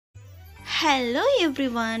Hello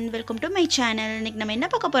everyone, welcome to my channel. இன்னைக்கு நம்ம என்ன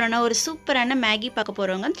பார்க்க போறோம்னா ஒரு சூப்பரான மேகி பார்க்க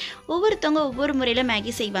போறோங்க. ஒவ்வொருத்தங்க ஒவ்வொரு முறையில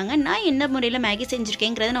மேகி செய்வாங்க. நான் என்ன முறையில மேகி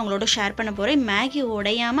செஞ்சிருக்கேங்கறத நான் உங்களோட ஷேர் பண்ண போறேன். மேகி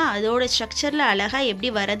உடையாம அதோட ஸ்ட்ரக்சர்ல அழகா எப்படி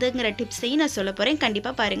வரதுங்கற டிப்ஸையும் நான் சொல்ல போறேன்.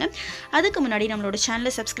 கண்டிப்பா பாருங்க. அதுக்கு முன்னாடி நம்மளோட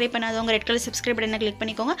சேனலை சப்ஸ்கிரைப் பண்ணாதவங்க ரெட் கலர் சப்ஸ்கிரைப் பட்டனை கிளிக்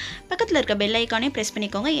பண்ணிக்கோங்க. பக்கத்துல இருக்க பெல் ஐகானையும் பிரஸ்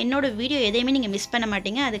பண்ணிக்கோங்க. என்னோட வீடியோ எதையுமே நீங்க மிஸ் பண்ண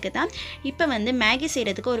மாட்டீங்க. அதுக்கு தான் இப்போ வந்து மேகி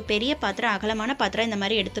செய்யறதுக்கு ஒரு பெரிய பாத்திரம், அகலமான பாத்திரம் இந்த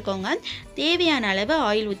மாதிரி எடுத்துக்கோங்க. தேவையான அளவு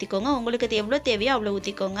ஆயில் ஊத்திக்கோங்க. உங்களுக்கு எவ்வளோ தேவையோ அவ்வளோ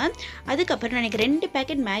ஊற்றிக்கோங்க. அதுக்கப்புறம் நான் எனக்கு 2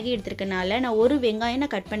 பேக்கெட் மேகி எடுத்துருக்கனால நான் ஒரு வெங்காயம்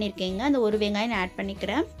நான் கட் பண்ணியிருக்கேங்க. அந்த ஒரு வெங்காயம் நான் ஆட்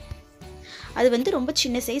பண்ணிக்கிறேன். அது வந்து ரொம்ப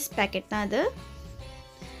சின்ன சைஸ் பேக்கெட் தான் அது.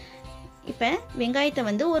 இப்போ வெங்காயத்தை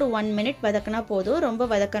வந்து ஒரு 1 மினிட் வதக்கினா போதும், ரொம்ப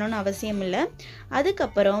வதக்கணும்னு அவசியம் இல்லை.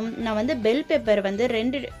 அதுக்கப்புறம் நான் வந்து பெல் பெப்பர் வந்து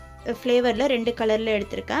 2 ஃப்ளேவரில் 2 கலரில்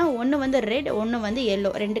எடுத்திருக்கேன். ஒன்று வந்து ரெட், ஒன்று வந்து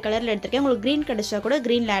எல்லோ, 2 கலரில் எடுத்திருக்கேன். உங்களுக்கு க்ரீன் கிடைச்சா கூட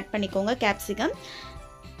க்ரீனில் ஆட் பண்ணிக்கோங்க. கேப்சிகம்.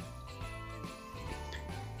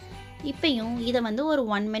 இப்பயும் இதை வந்து ஒரு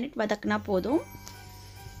 1 மினிட் வதக்கினா போதும்.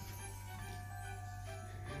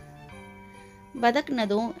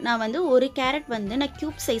 வதக்குனதும் நான் வந்து ஒரு கேரட் வந்து நான்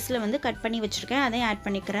கியூப் சைஸில் வந்து கட் பண்ணி வச்சுருக்கேன். அதையும் ஆட்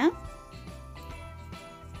பண்ணிக்கிறேன்.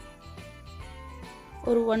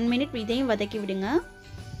 ஒரு 1 மினிட் இதையும் வதக்கி விடுங்க.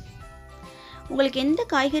 உங்களுக்கு எந்த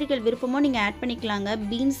காய்கறிகள் விருப்பமோ நீங்கள் ஆட் பண்ணிக்கலாங்க.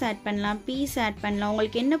 பீன்ஸ் ஆட் பண்ணலாம், பீஸ் ஆட் பண்ணலாம்.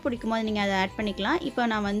 உங்களுக்கு என்ன பிடிக்குமோ நீங்கள் அதை ஆட் பண்ணிக்கலாம்.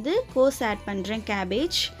 இப்போ நான் வந்து கோஸ் ஆட் பண்ணுறேன்,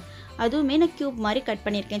 கேபேஜ். அதுவுமே நான் க்யூப் மாதிரி கட்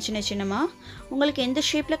பண்ணியிருக்கேன் சின்ன சின்னமாக. உங்களுக்கு எந்த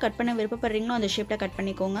ஷேப்பில் கட் பண்ண விருப்பப்படுறீங்களோ அந்த ஷேப்பில் கட்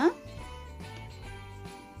பண்ணிக்கோங்க.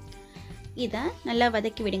 இதை நல்லா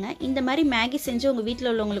வதக்கி விடுங்க. இந்த மாதிரி மேகி செஞ்சு உங்கள் வீட்டில்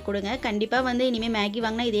உள்ளவங்களுக்கு கொடுங்க. கண்டிப்பாக வந்து இனிமேல் மேகி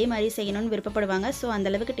வாங்கினா இதே மாதிரி செய்யணும்னு விருப்பப்படுவாங்க. ஸோ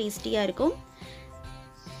அந்தளவுக்கு டேஸ்டியாக இருக்கும்.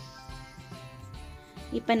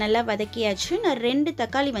 இப்போ நல்லா வதக்கியாச்சு. நான் 2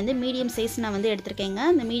 தக்காளி வந்து மீடியம் சைஸ் நான் வந்து எடுத்திருக்கேங்க.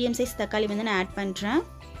 அந்த மீடியம் சைஸ் தக்காளி வந்து நான் ஆட் பண்ணுறேன்.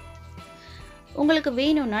 உங்களுக்கு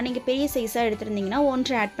வேணும்னா நீங்கள் பெரிய சைஸாக எடுத்துருந்தீங்கன்னா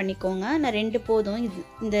 1 ஆட் பண்ணிக்கோங்க. நான் 2 போதும்.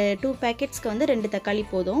 இந்த 2 பேக்கெட்ஸ்க்கு வந்து 2 தக்காளி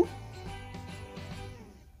போதும்.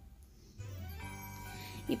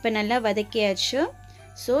 இப்போ நல்லா வதக்கியாச்சு.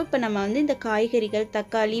 ஸோ இப்போ நம்ம வந்து இந்த காய்கறிகள்,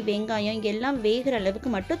 தக்காளி, வெங்காயம் எல்லாம் வேகிற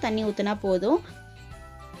அளவுக்கு மட்டும் தண்ணி ஊற்றினா போதும்.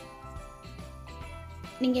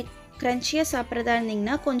 நீங்கள் க்ரன்ச்சியாக சாப்பிட்றதா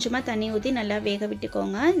இருந்தீங்கன்னா கொஞ்சமாக தண்ணி ஊற்றி நல்லா வேக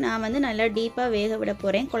விட்டுக்கோங்க. நான் வந்து நல்லா டீப்பாக வேக விட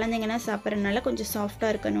போகிறேன். குழந்தைங்கன்னா சாப்பிட்றதுனால கொஞ்சம்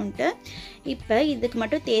சாஃப்டாக இருக்கணும்ன்ட்டு. இப்போ இதுக்கு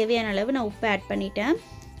மட்டும் தேவையான அளவு நான் உப்பு ஆட் பண்ணிட்டேன்.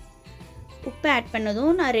 உப்பு ஆட்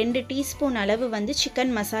பண்ணதும் நான் 2 டீஸ்பூன் அளவு வந்து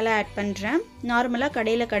சிக்கன் மசாலா ஆட் பண்ணுறேன். நார்மலாக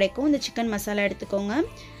கடையில் கிடைக்கும் இந்த சிக்கன் மசாலா எடுத்துக்கோங்க.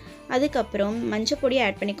 அதுக்கப்புறம் மஞ்சள் பொடி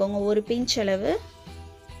ஆட் பண்ணிக்கோங்க, ஒரு பிஞ்ச் அளவு.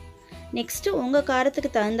 நெக்ஸ்ட்டு உங்கள்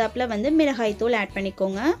காரத்துக்கு தகுந்தாப்பில் வந்து மிளகாய் தூள் ஆட்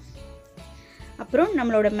பண்ணிக்கோங்க. அப்புறம்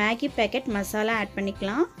நம்மளோட மேகி பேக்கெட் மசாலா ஆட்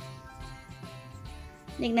பண்ணிக்கலாம்.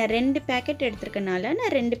 இன்றைக்கி நான் 2 பேக்கெட் எடுத்துருக்கனால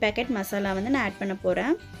நான் 2 பேக்கெட் மசாலா வந்து நான் ஆட் பண்ண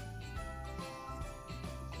போகிறேன்.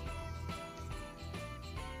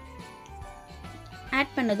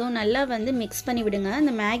 ஆட் பண்ணதும் நல்லா வந்து மிக்ஸ் பண்ணி விடுங்க.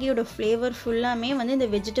 இந்த மேகியோட ஃப்ளேவர் ஃபுல்லாமே வந்து இந்த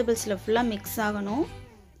வெஜிடபிள்ஸில் ஃபுல்லாக மிக்ஸ் ஆகணும்.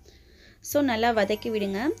 ஸோ நல்லா வதக்கி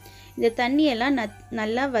விடுங்க. இந்த தண்ணியெல்லாம்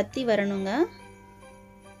நல்லா வற்றி வரணுங்க.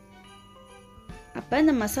 அப்போ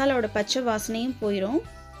இந்த மசாலாவோட பச்சை வாசனையும் போயிடும்.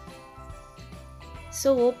 ஸோ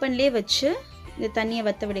ஓப்பன்லேயே வச்சு இந்த தண்ணியை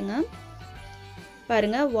வற்ற விடுங்க.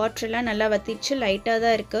 பாருங்கள், வாட்டரெல்லாம் நல்லா வற்றிச்சு, லைட்டாக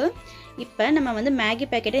தான் இருக்குது. இப்போ நம்ம வந்து மேகி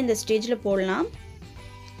பேக்கெட்டை இந்த ஸ்டேஜில் போடலாம்.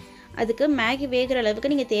 அதுக்கு மேகி வேகிற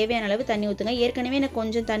அளவுக்கு நீங்கள் தேவையான அளவு தண்ணி ஊற்றுங்க. ஏற்கனவே எனக்கு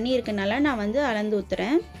கொஞ்சம் தண்ணி இருக்குனால நான் வந்து அளந்து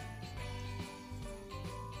ஊற்றுறேன்.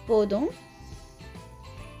 போதும்.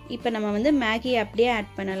 இப்போ நம்ம வந்து மேகியை அப்படியே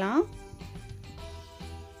ஆட் பண்ணலாம்.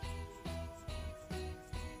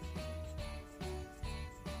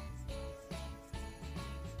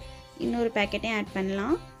 இன்னொரு பேக்கெட்டையும் ஆட்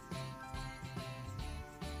பண்ணலாம்.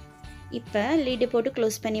 இப்போ லீடு போட்டு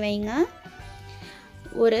க்ளோஸ் பண்ணி வைங்க.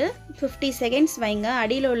 ஒரு 50 செகண்ட்ஸ் வைங்க.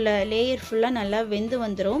 அடியில் உள்ள லேயர் ஃபுல்லாக நல்லா வெந்து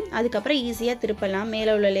வந்துடும். அதுக்கப்புறம் ஈஸியாக திருப்பலாம்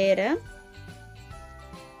மேலே உள்ள லேயரை.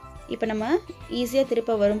 இப்போ நம்ம ஈஸியாக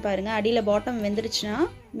திருப்ப வரும் பாருங்கள். அடியில் பாட்டம் வெந்துருச்சுன்னா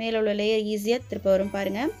மேலே உள்ள லேயர் ஈஸியாக திருப்ப வரும்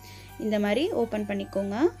பாருங்கள். இந்த மாதிரி ஓப்பன்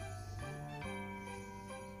பண்ணிக்கோங்க.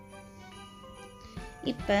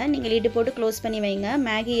 இப்போ நீங்கள் லிட்டு போட்டு க்ளோஸ் பண்ணி வைங்க.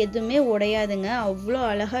 மேகி எதுவுமே உடையாதுங்க. அவ்வளோ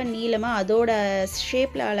அழகாக நீளமாக அதோட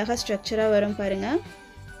ஷேப்பில் அழகாக ஸ்ட்ரக்சராக வரும் பாருங்கள்.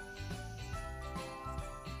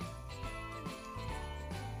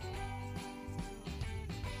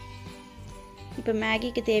 இப்போ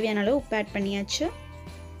மேகிக்கு தேவையான அளவு உப்பு ஆட் பண்ணியாச்சு.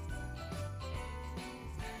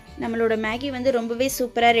 நம்மளோட மேகி வந்து ரொம்பவே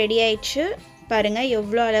சூப்பராக ரெடி ஆயிடுச்சு. பாருங்கள்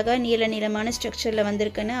எவ்வளோ அழகாக நீளமான ஸ்ட்ரக்சரில்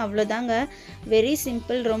வந்திருக்குன்னு. அவ்வளோதாங்க. Very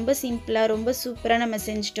simple. ரொம்ப சிம்பிளாக ரொம்ப சூப்பராக நம்ம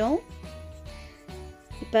செஞ்சிட்டோம்.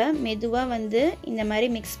 இப்போ மெதுவாக வந்து இந்த மாதிரி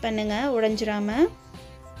மிக்ஸ் பண்ணுங்கள், உடைஞ்சிராமல்.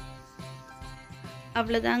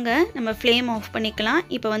 அவ்வளோதாங்க. நம்ம ஃப்ளேம் ஆஃப் பண்ணிக்கலாம்.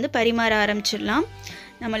 இப்போ வந்து பரிமாற ஆரம்பிச்சிடலாம்.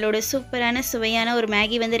 நம்மளோட சூப்பரான சுவையான ஒரு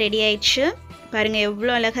மேகி வந்து ரெடி ஆயிடுச்சு. பாருங்கள்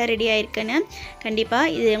எவ்வளோ அழகாக ரெடி ஆயிருக்குன்னு.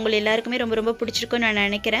 கண்டிப்பாக இது உங்கள் எல்லாருக்குமே ரொம்ப ரொம்ப பிடிச்சிருக்குன்னு நான்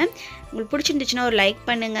நினைக்கிறேன். உங்களுக்கு பிடிச்சிருந்துச்சுன்னா ஒரு லைக்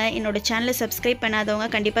பண்ணுங்கள். என்னோடய சேனலை சப்ஸ்கிரைப் பண்ணாதவங்க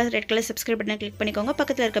கண்டிப்பாக ரெட் கலர் சப்ஸ்கிரைப் பட்டனை கிளிக் பண்ணிக்கோங்க.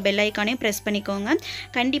 பக்கத்தில் இருக்க பெல் ஐக்கானையும் ப்ரெஸ் பண்ணிக்கோங்க.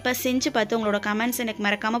 கண்டிப்பாக செஞ்சு பார்த்து உங்களோட கமெண்ட்ஸ் எனக்கு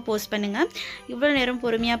மறக்காமல் போஸ்ட் பண்ணுங்கள். இவ்வளோ நேரம்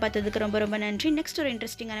பொறுமையாக பார்த்ததுக்கு ரொம்ப ரொம்ப நன்றி. நெக்ஸ்ட் ஒரு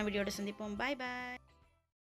இன்ட்ரெஸ்டிங்கான வீடியோட சந்திப்போம். பாய் பாய்.